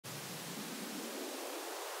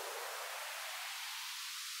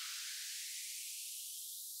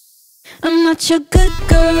I'm not your good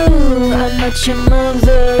girl, I'm not your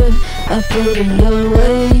mother. I put it your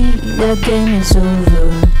way, that game is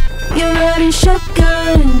over. You're riding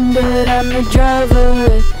shotgun, but I'm the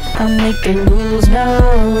driver. I make the rules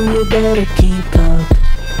now, you better keep up.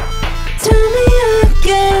 Tell me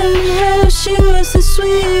again how she was the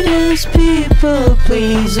sweetest people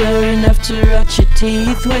pleaser, enough to rot your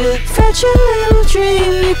teeth with. Fragile little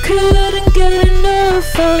dream you couldn't get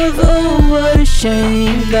enough of. Oh, what a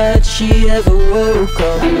shame that she ever woke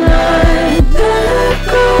up. I'm not that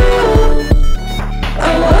girl I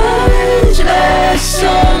was last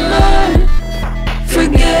summer.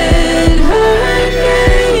 Forget her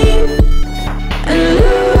name and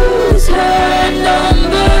lose her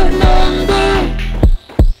number.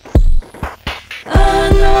 I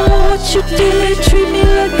know what you did, treat me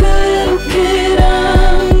like a little kid.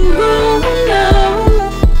 I'm grown now.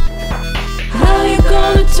 How you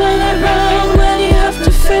gonna turn around when you have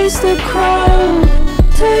to face the crowd?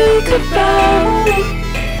 Take a bow.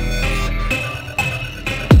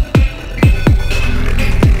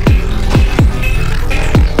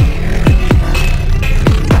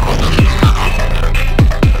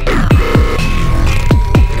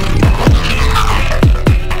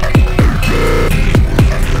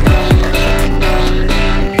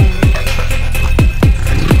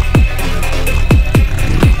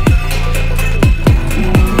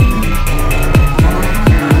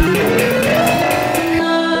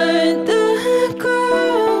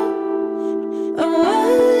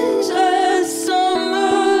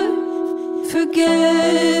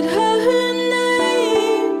 Forget her.